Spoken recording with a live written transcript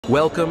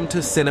Welcome to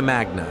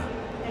Cinemagna.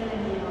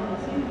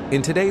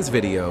 In today's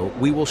video,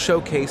 we will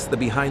showcase the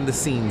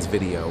behind-the-scenes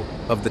video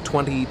of the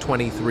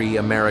 2023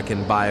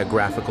 American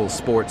biographical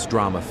sports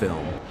drama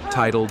film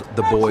titled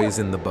The Boys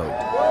in the Boat.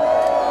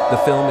 The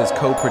film is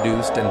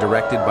co-produced and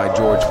directed by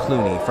George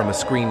Clooney from a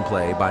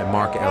screenplay by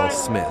Mark L.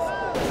 Smith,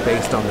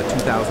 based on the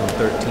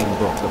 2013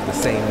 book of the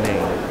same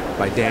name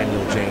by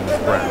Daniel James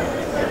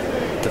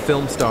Brown. The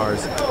film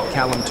stars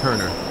Callum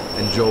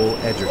and Joel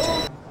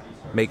Edgerton.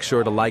 Make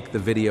sure to like the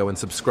video and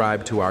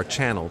subscribe to our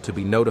channel to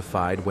be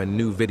notified when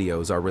new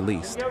videos are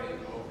released. All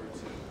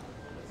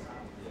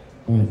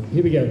right,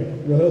 here we go.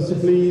 Rehearsal,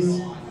 please.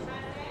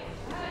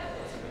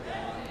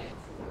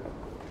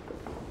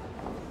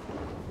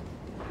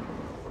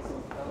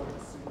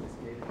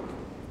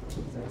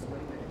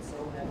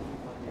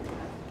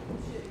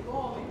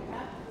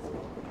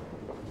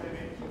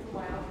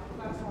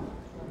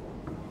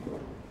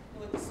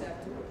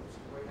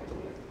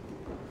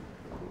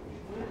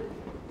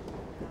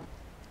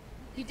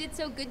 You did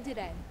so good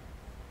today.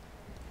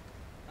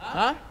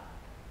 Huh?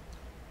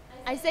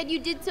 I said you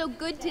did so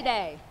good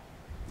today.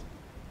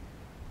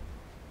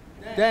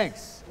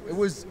 Thanks. It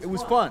was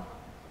fun.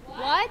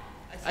 What?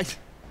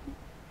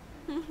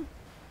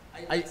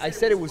 I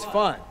said it was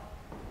fun.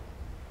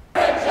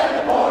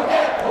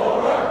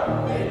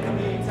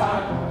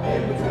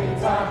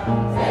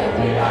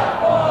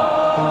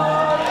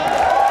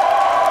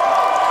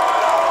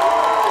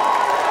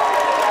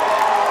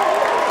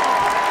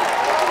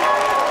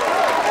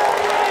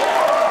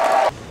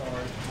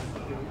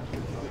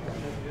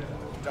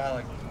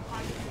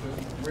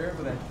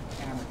 Wherever that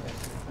camera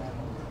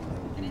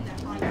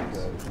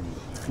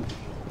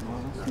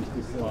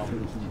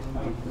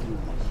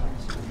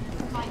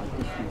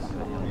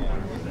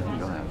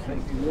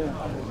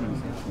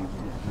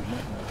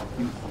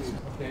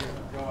Okay,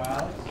 go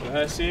out.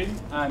 Rehearsing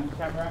and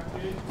camera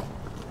active.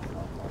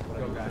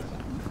 Go, guys.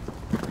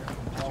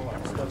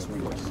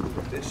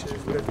 Dishes,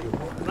 whatever you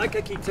want. Like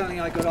I keep telling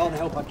you, I got all the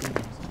help I can.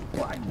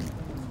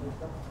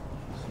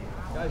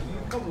 Guys,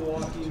 you come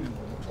walking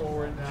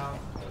forward now.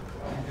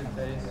 Good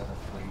face.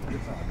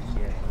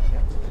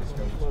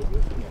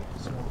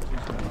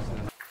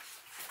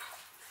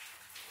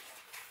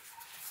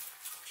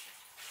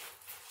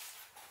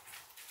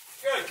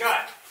 Good,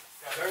 cut.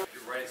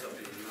 You're writing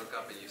something, and you look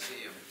up and you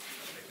see him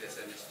like this,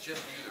 and it's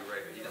just you that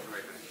write it. He doesn't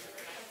write anything.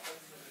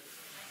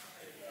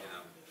 You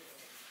know?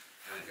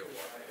 And then he'll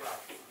walk.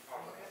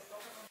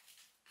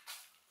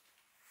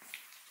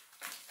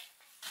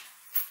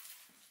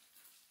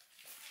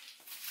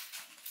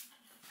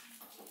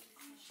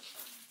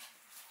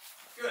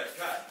 Good,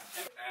 cut.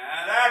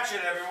 And action,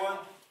 everyone.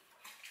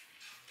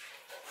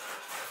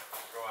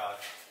 Go out.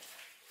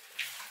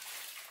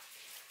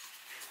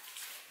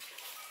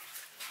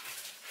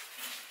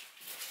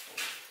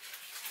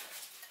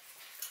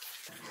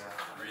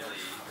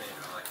 Really,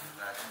 like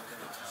that.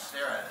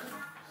 Stare at him.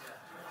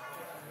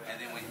 And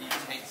then when he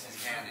takes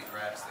his hand and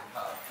grabs the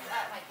cup,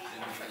 then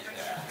we get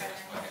that.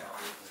 Look at it.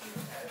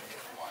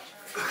 Watch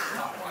it.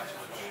 Watch it.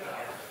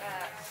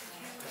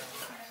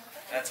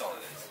 That's all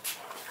it is.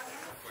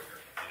 Quicker,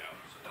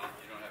 so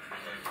you don't have to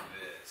do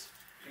this.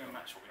 You're gonna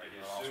match what we did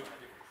Here last you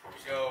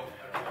week. go.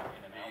 There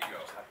you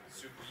go.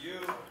 Super you.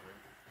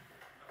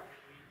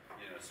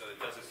 So it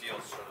doesn't feel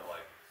sort of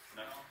like.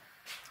 No. I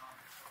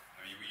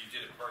mean, you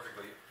did it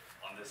perfectly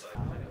on this side.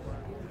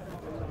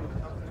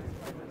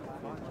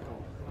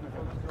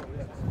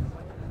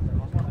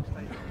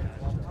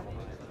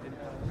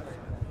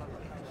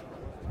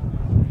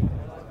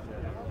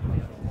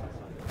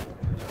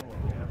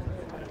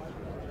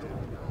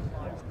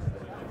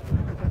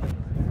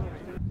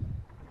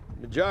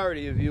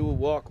 Majority of you will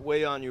walk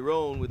away on your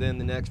own within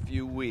the next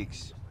few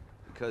weeks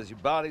because your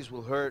bodies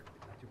will hurt,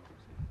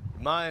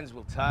 your minds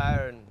will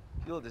tire, and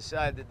you'll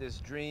decide that this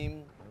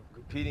dream of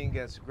competing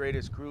against the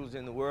greatest crews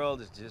in the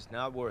world is just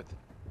not worth it.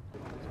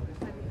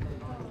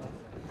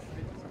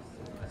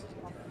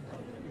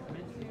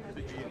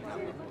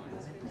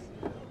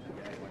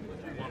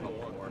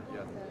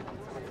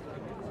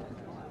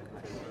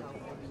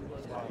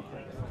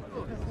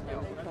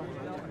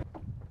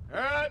 All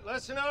right,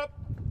 listen up.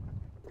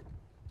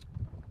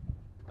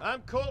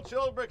 I'm Coach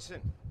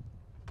Ulbrickson.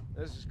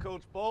 This is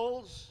Coach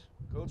Bowles,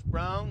 Coach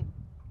Brown.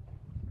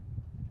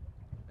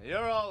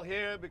 You're all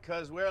here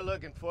because we're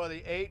looking for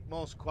the 8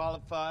 most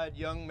qualified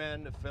young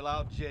men to fill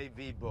out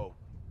JV boat.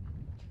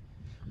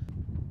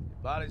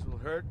 Your bodies will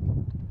hurt,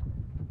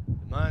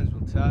 your minds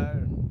will tire,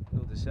 and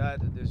you'll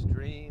decide that this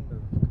dream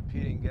of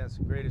competing against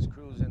the greatest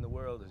crews in the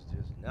world is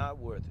just not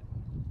worth it.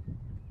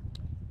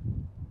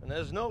 And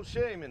there's no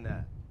shame in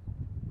that.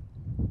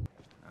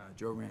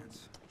 Joe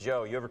Rance.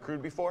 Joe, you ever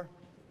crewed before?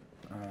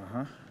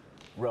 Uh-huh.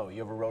 Row,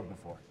 you ever rowed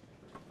before?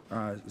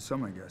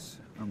 Some, I guess.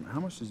 How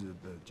much does the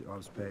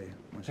jobs pay?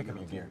 Pick up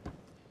your gear.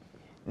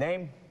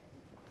 Name?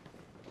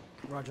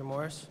 Roger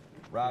Morris.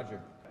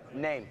 Roger.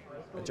 Name?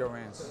 Joe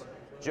Rance.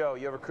 Joe,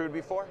 you ever crewed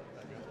before?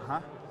 Uh-huh.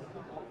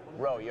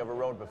 Row, you ever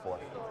rowed before?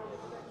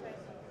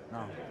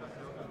 No.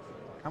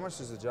 How much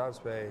does the jobs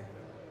pay?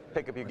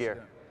 Pick up your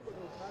gear.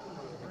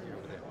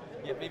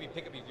 maybe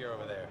pick up your gear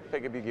over there.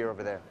 Pick up your gear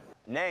over there.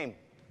 Name?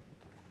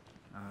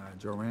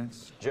 Joe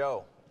Rance.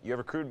 Joe, you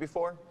ever crewed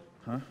before?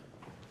 Huh?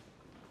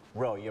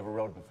 Row, you ever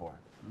rowed before?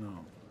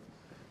 No.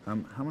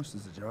 How much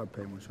does the job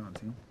pay once you're on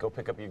team? Go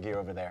pick up your gear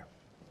over there.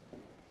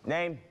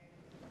 Name?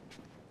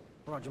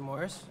 Roger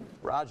Morris.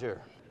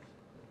 Roger.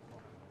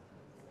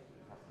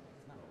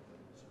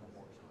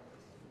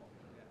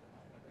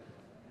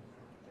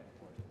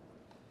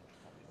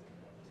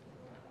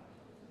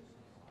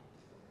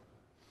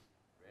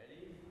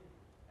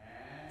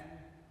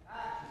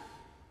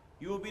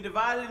 You will be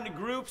divided into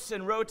groups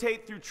and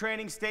rotate through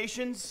training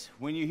stations.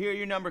 When you hear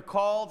your number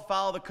called,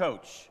 follow the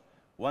coach.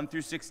 1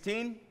 through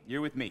 16,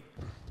 you're with me.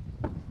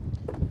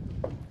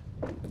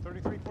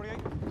 3348.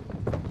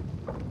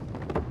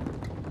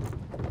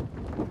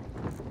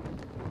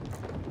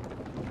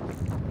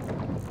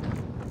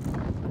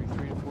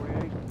 33 to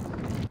 48.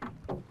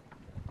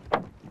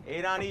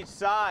 8 on each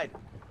side.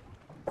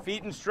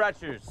 Feet and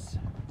stretchers.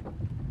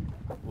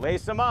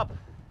 Lace them up.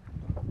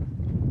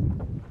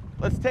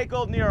 Let's take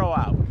old Nero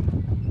out.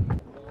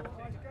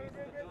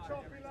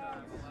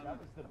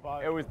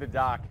 It was the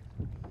dock.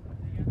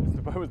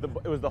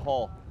 It was the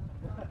hull.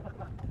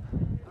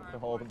 The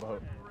hull of the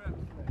boat.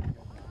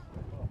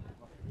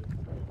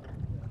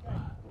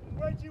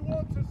 Where do you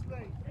want to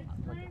sleep?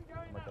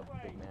 Like a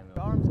big man.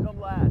 Arms come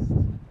last.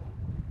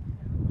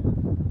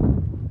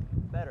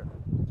 Better.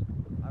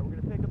 All right, we're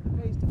gonna pick up the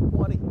pace to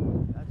 20.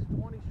 That's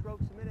 20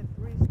 strokes a minute,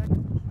 3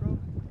 seconds per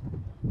stroke.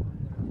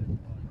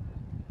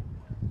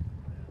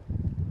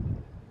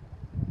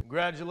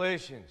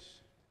 Congratulations.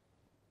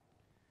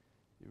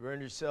 You've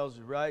earned yourselves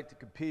the right to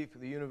compete for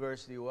the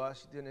University of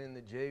Washington in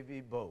the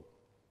JV boat.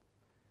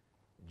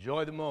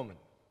 Enjoy the moment.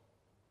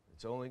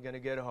 It's only going to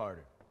get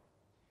harder.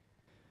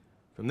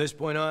 From this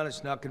point on,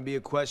 it's not going to be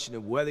a question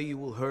of whether you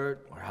will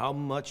hurt or how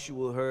much you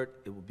will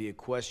hurt. It will be a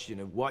question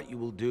of what you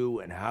will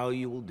do and how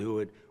you will do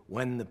it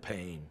when the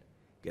pain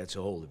gets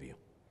a hold of you.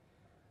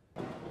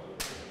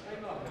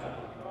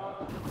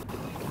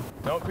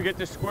 Don't forget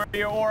to square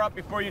your oar up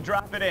before you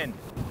drop it in.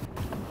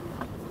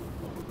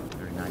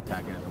 39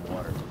 tacking in the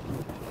water.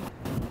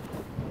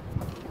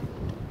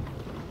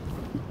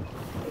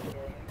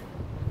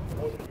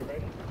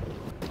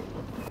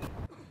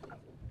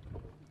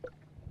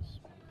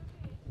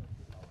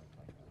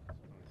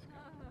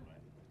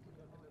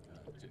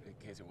 In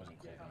case it wasn't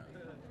cold enough.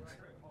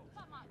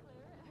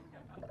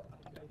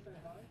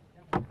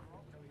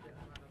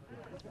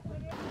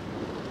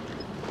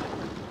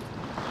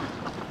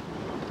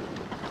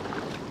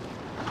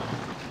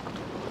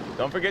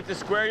 Don't forget to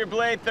square your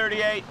blade,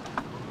 38.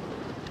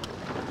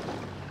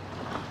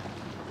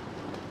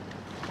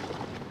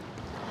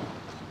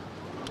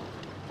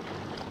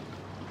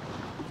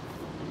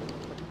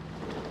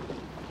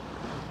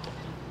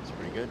 It's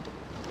pretty good.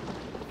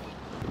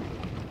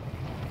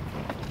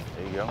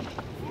 There you go.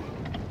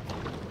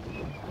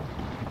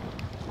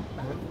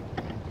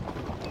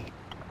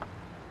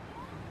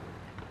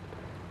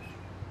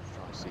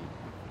 Strong seat.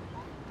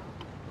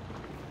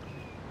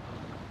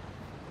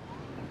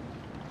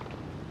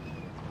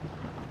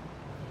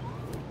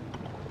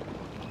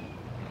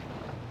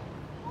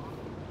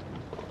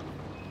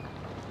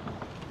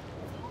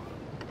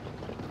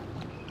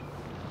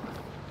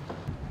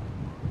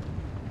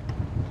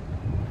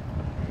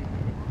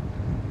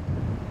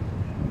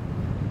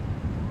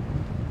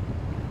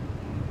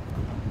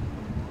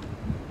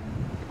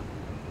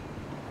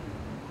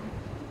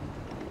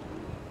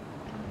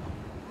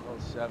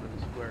 Seven,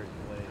 square your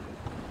blade.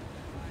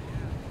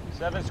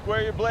 7,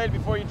 square your blade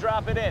before you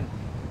drop it in.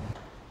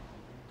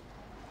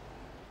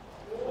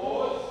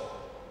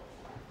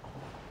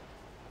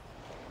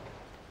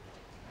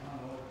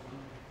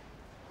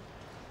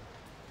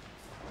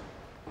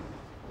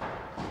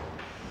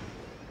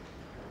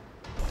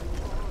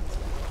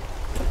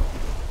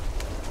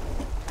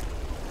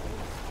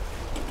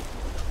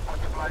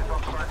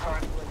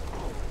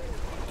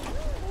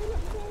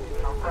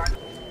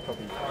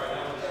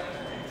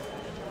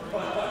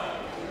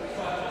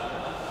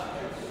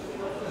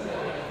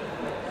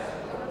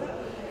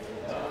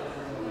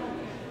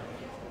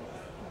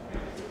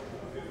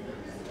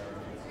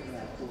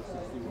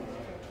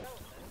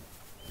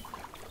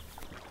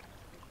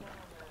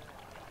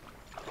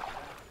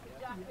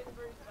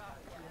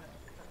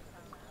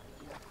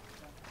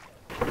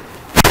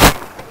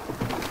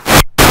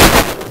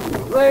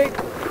 Legs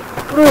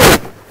through.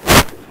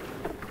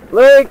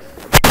 Legs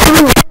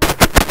through.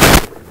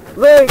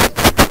 Legs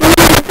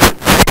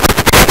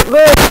through.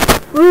 Legs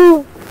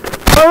through.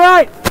 All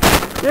right.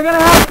 You're going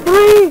to have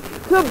 3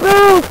 to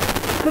build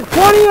to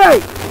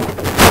 28.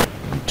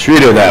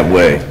 Treat her that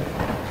way.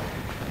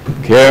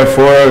 Care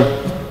for her.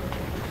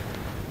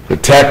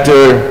 Protect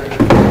her.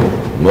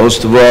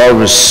 Most of all,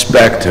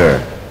 respect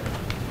her.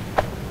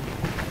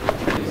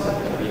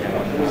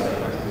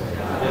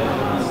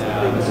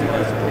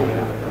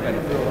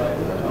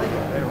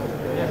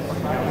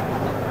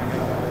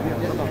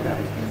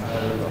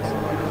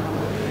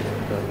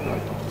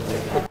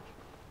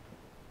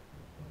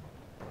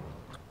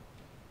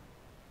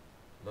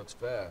 Looks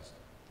fast.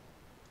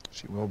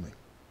 She will be.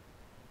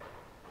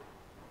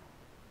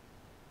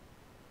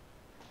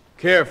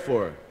 Care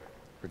for her,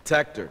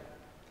 protect her,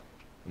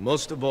 and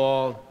most of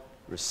all,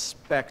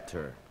 respect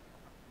her.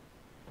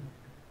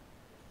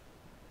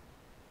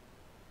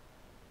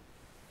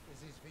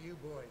 This is for you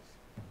boys.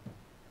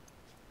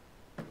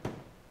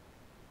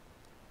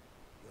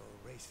 Your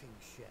racing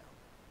shell.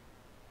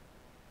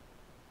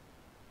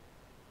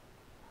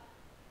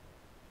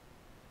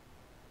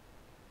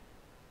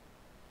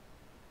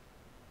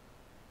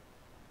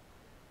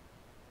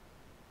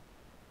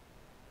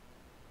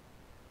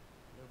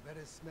 No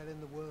better smell in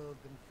the world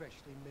than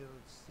freshly milled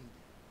cedar.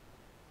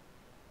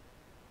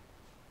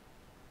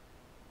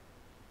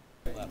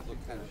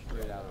 Look kind of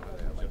straight out over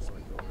there, like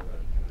going over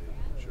there.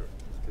 Sure.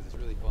 Because it's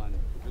really fun.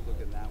 If you're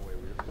looking that way,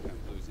 we're going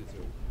to lose it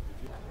too.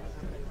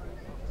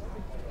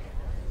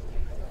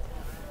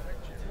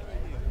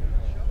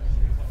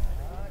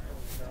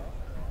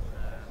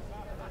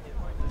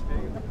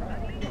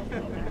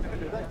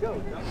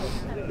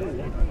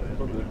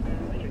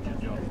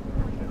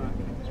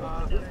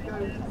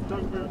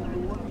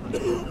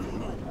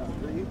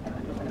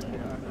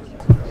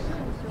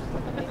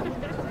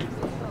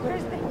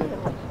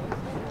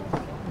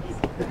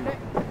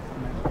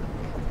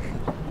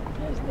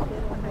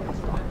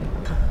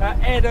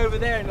 Ed over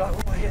there, and like,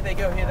 oh, here they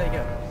go, here they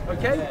go.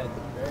 Okay?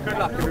 Good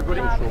luck,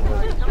 everybody.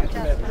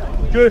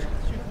 Good.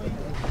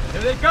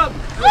 Here they come!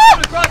 They're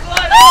coming across the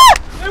line!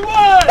 They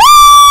won!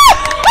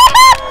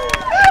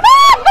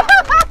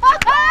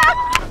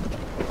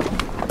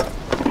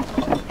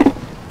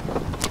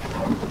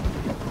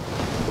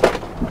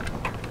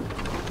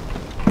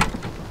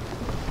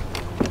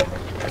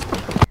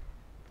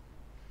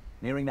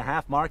 Nearing the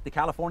half mark, the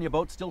California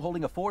boat still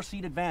holding a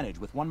 4-seat advantage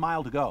with 1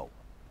 mile to go.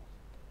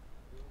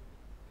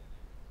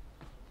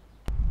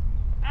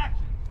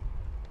 Action!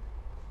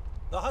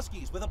 The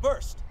Huskies with a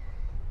burst.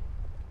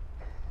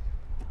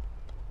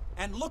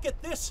 And look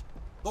at this!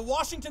 The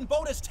Washington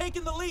boat has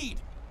taken the lead!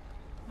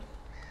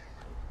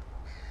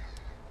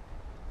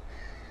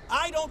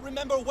 I don't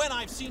remember when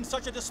I've seen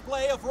such a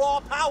display of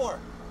raw power!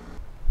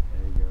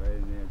 There you go, right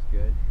in there, it's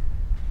good.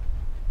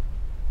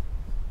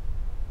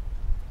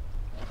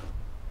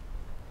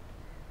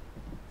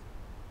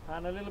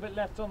 And a little bit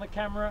left on the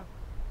camera.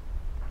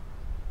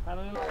 And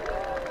a little...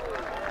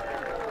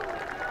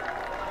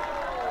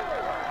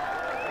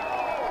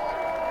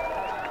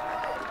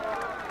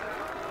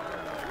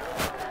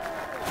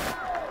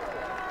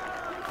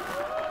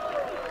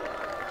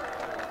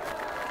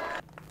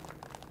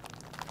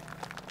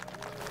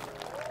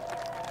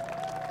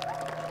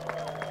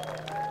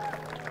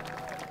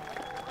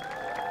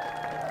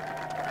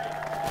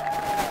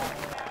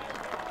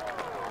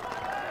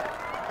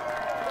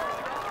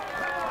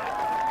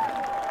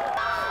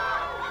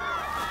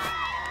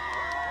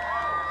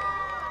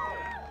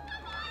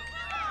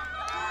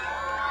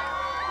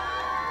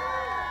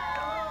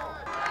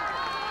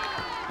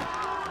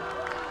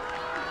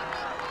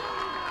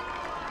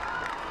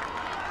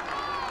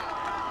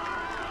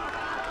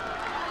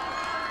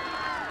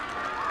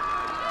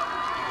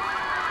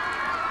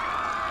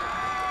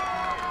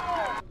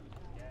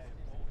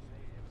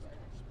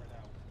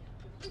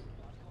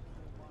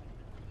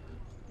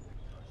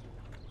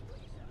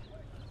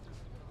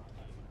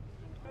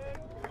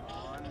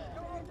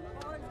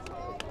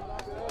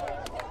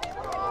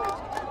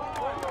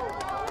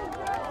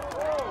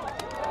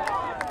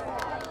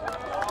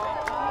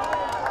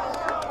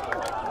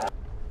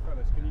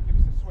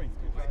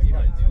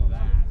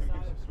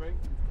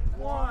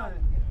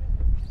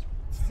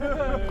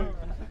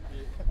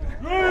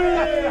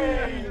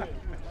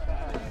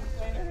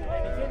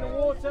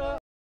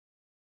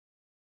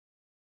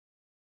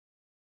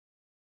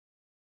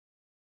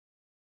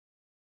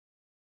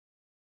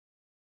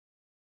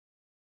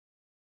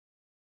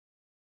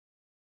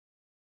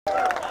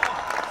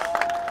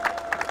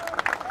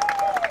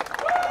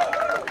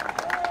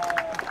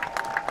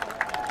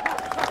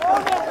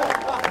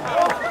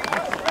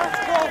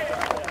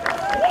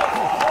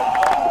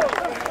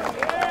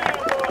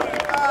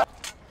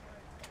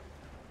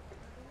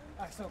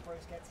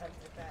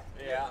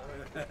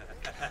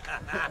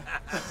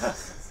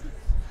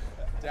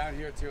 Down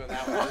here too, and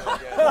that one really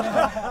good.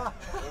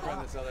 Over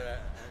on this other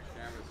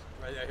cameras,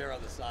 right here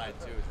on the side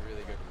too, is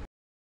really good.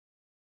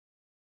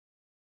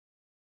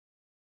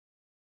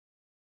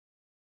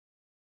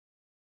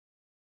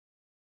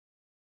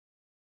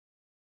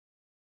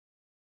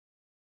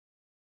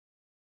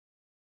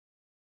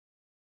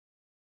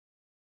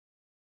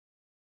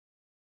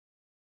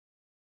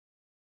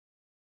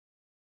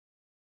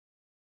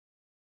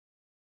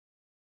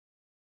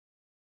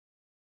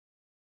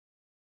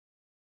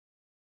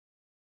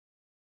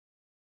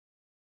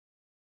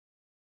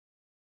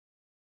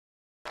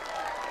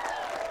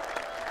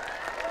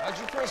 How'd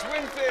your first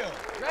win feel?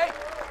 Great.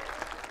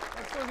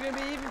 Next one's gonna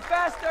be even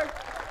faster.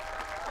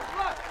 Good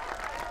luck.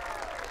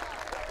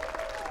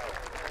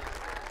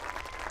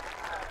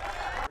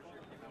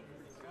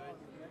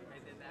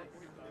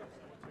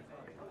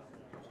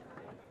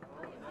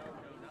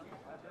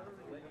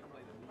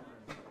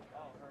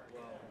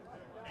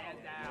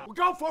 We'll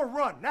go for a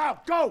run.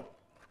 Now, go!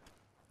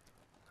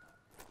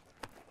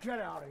 Get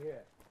out of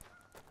here.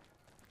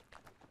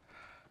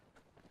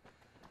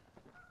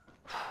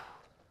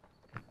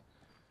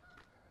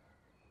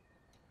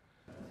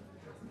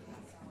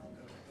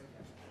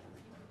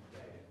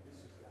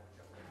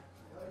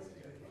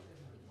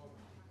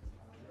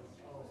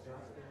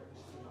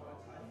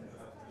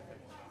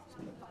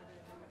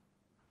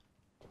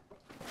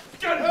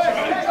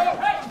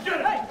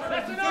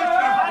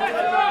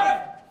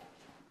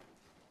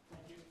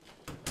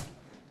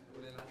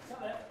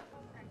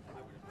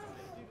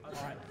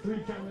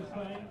 3 cameras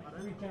playing,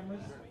 3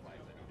 cameras.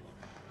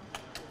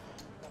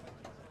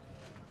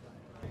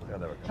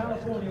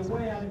 California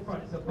way out in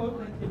front, so boat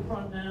length in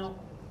front now.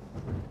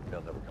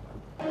 They'll never come out.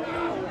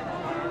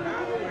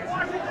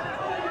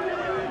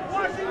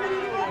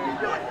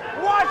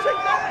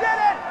 Washington did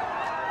it!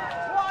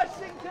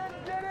 Washington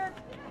did it!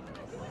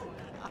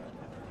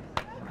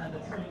 And the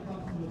train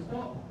comes to a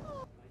stop.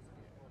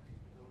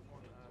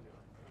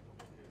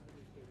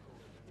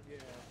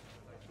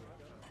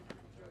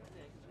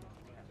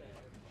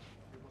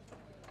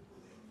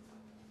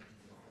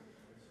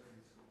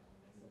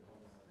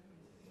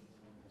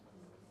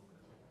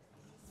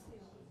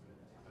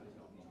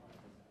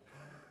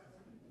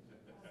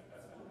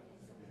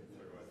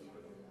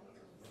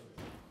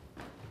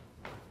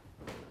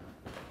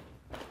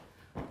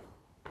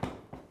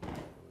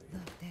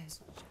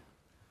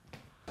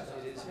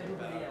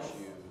 Everybody else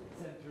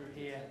sent through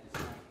here.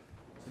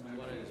 You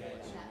want it as much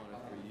as you want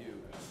it for you.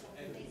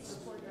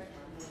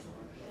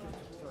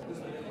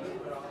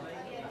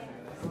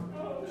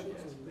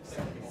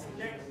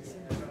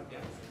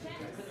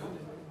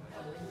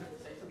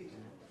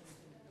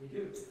 We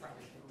do.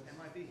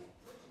 MIB.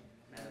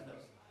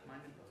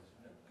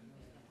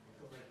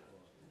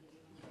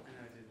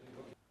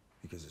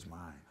 Because it's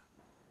mine.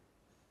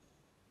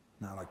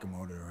 Not like a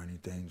motor or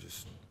anything,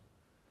 just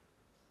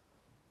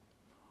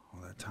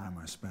all that time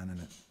I spent in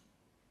it,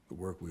 the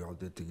work we all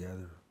did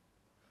together,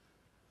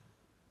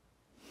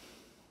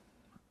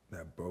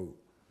 that boat.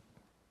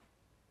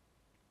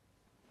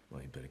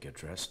 Well, you better get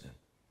dressed then.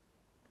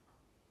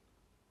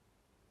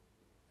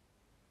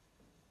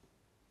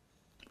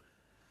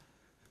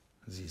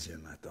 It was easier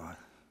than I thought.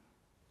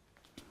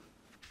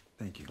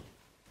 Thank you.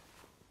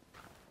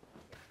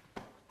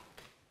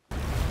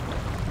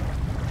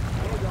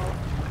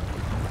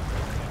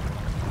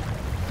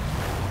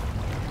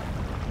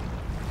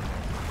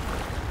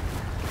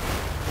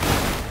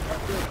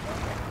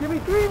 Give me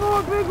 3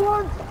 more big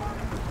ones.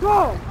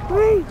 Go.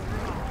 3,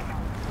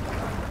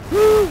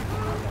 2,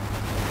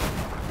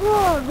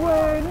 1.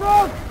 Way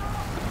up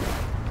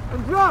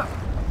and drop.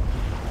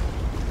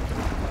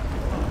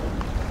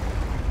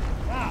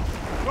 Wow,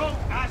 go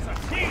as a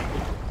team.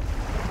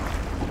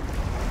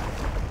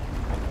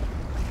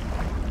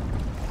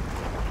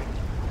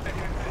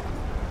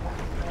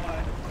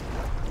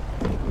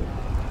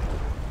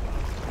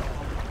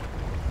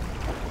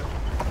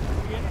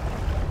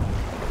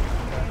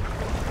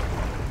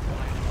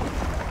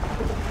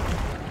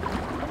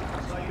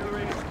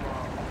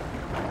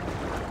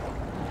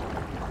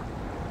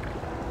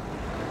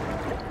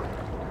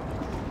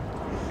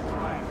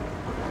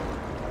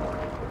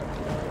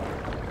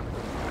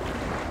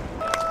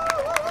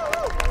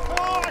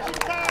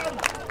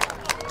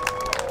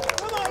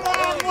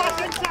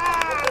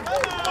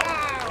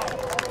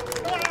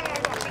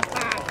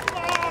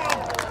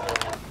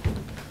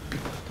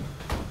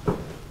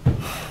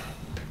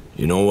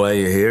 You know why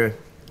you're here?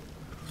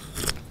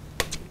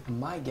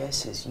 My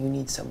guess is you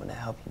need someone to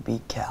help you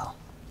beat Cal.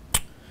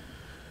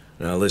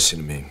 Now listen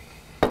to me.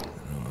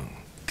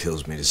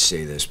 Kills me to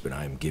say this, but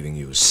I'm giving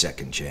you a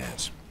second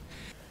chance.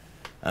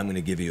 I'm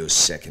gonna give you a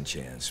second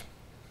chance.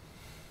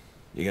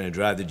 You're gonna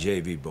drive the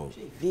JV boat.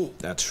 JV?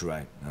 That's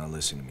right. Now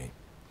listen to me.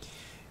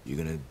 You're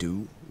gonna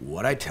do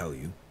what I tell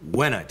you,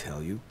 when I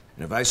tell you,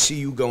 and if I see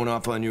you going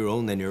off on your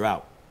own, then you're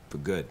out for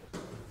good.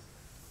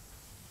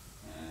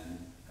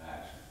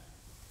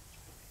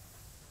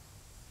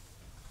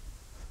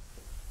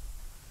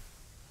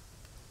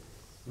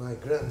 My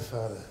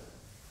grandfather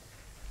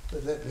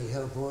would let me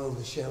help oil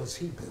the shells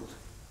he built.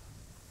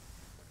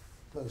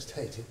 Most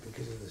hate it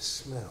because of the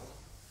smell.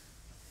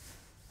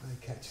 I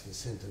catch the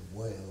scent of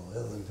whale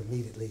oil and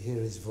immediately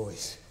hear his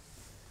voice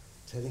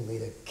telling me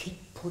to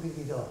keep putting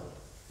it on.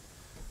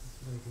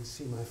 I can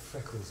see my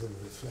freckles in the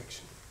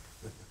reflection.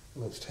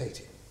 Most hate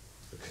it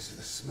because of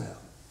the smell.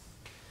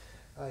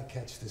 I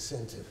catch the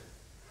scent of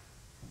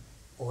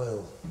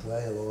oil,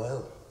 whale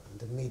oil,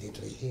 and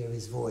immediately hear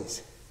his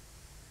voice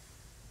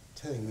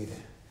telling me to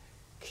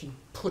keep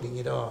putting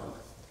it on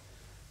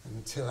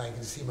until I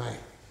can see my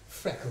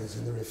freckles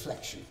in the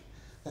reflection.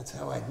 That's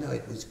how I'd know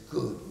it was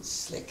good and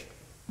slick.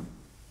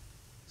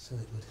 So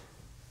it would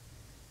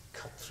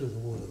cut through the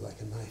water like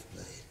a knife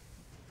blade.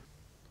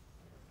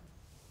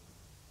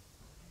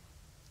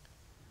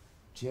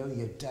 Joe,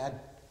 your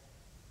dad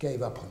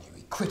gave up on you.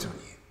 He quit on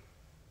you.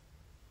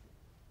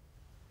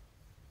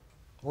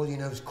 All you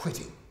know is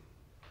quitting.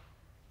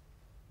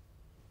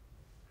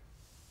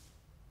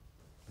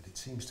 But it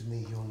seems to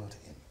me you're not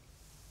in.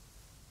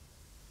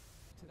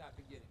 To that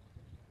beginning.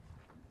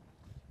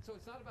 So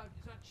it's not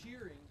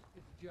cheering,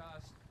 it's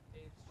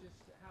just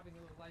having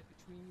a little life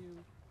between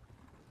you,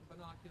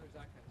 binoculars,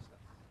 that kind of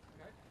stuff.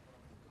 Okay?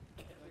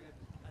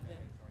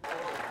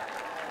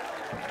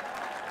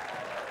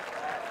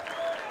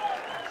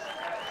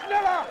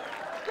 Schneller!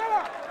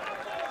 Schneller!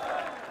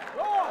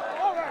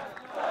 Over!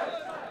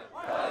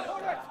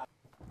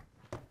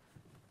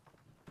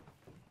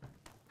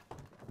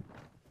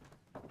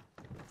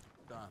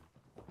 Done.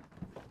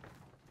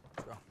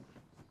 Let's go.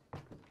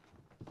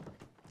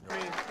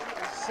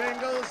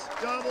 singles,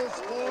 doubles,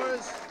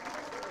 fours.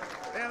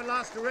 They haven't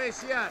lost a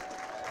race yet.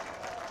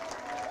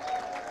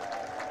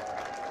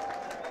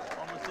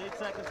 Almost 8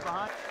 seconds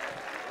behind.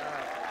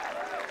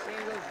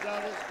 Singles,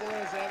 doubles,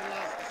 fours, they haven't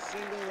lost a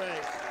single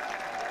race.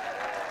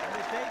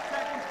 Almost 8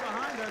 seconds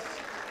behind us.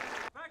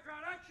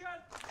 Background action!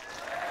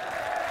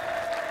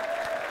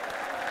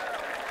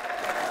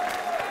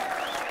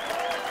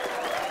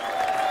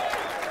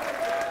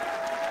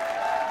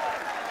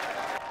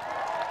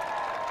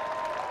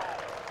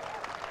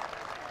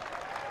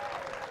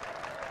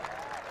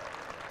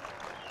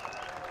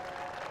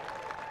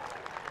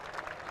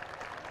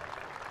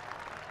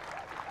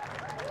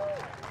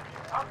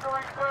 I'm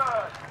doing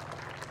good.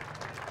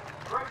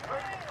 Great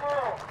Britain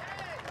full.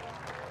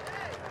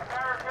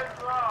 Americans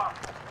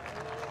lost.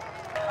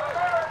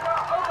 America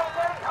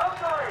overtakes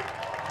Hungary.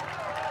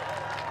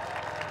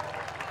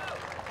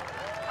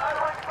 And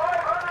with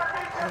 500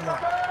 meters to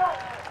go,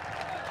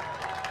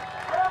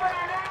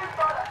 Germany leads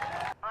by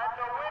and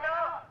the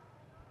winner,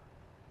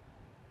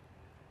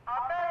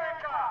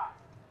 America.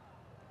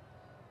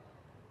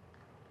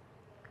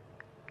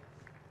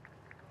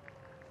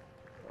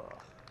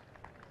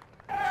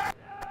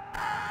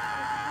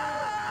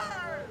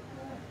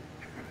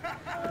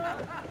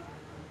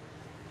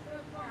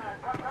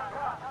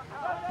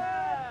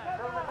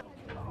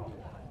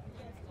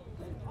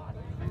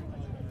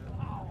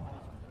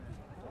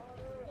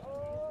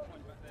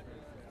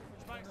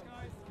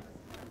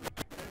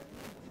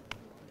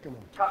 Come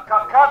on. Cut,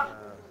 cut, cut.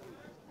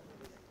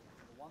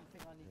 One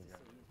thing I need to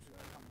see is to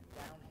come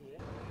down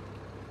here.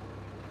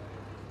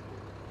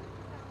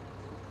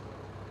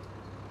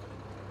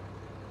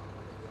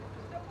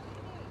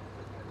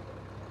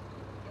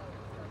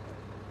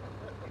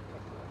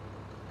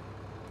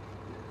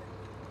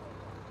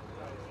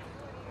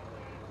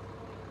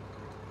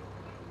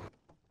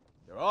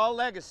 They're all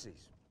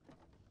legacies.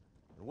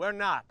 And we're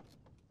not.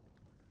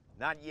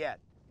 Not yet.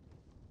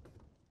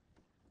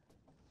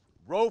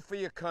 Row for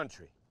your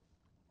country.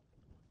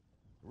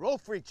 Row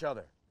for each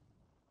other.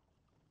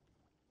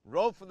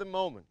 Row for the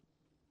moment.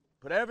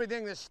 Put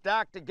everything that's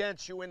stacked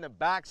against you in the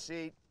back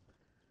seat.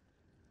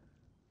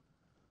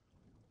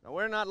 Now,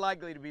 we're not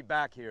likely to be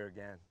back here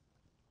again.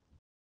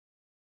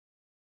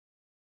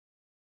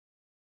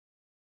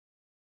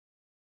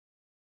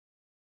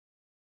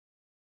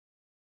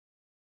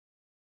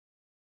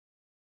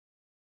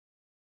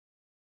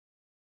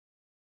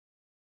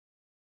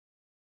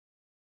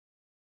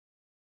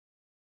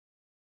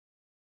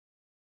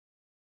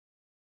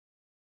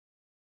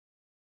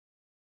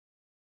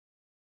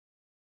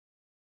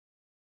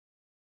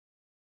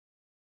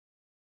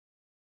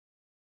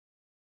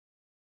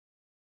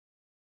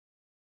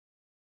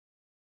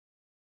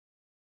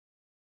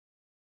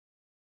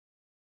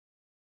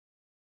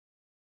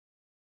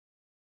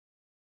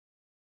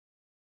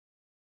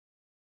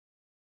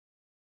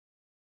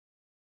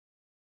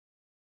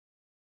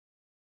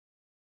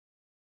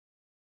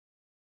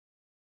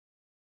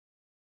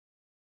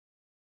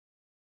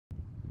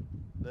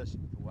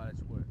 Listen, for what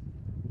it's worth,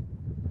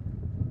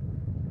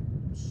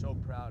 I'm so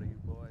proud of you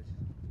boys.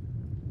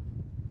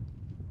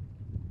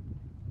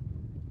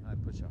 All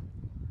right, push on.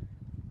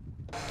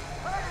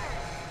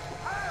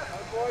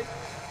 Boys.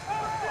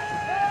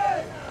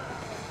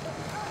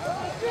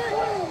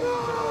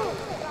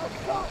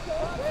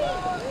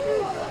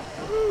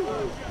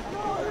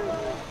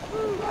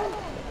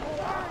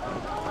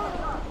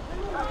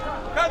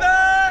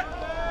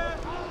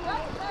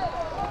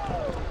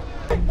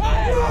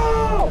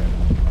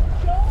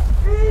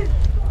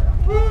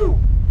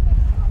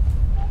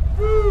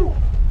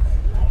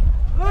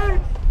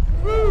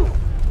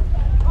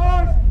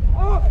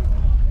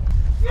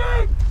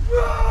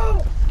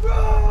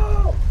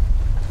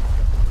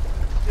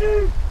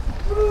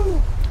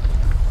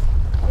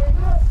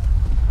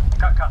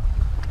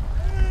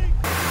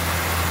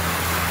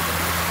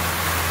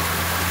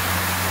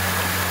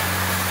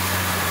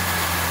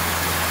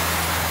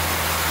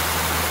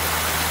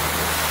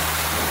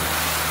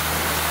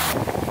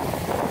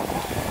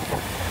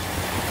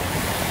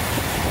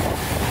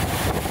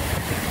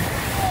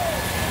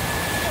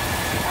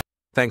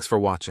 Thanks for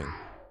watching.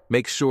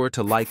 Make sure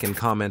to like and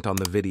comment on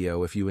the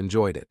video if you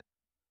enjoyed it.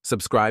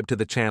 Subscribe to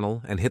the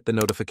channel and hit the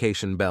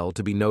notification bell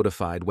to be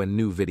notified when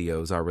new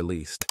videos are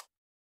released.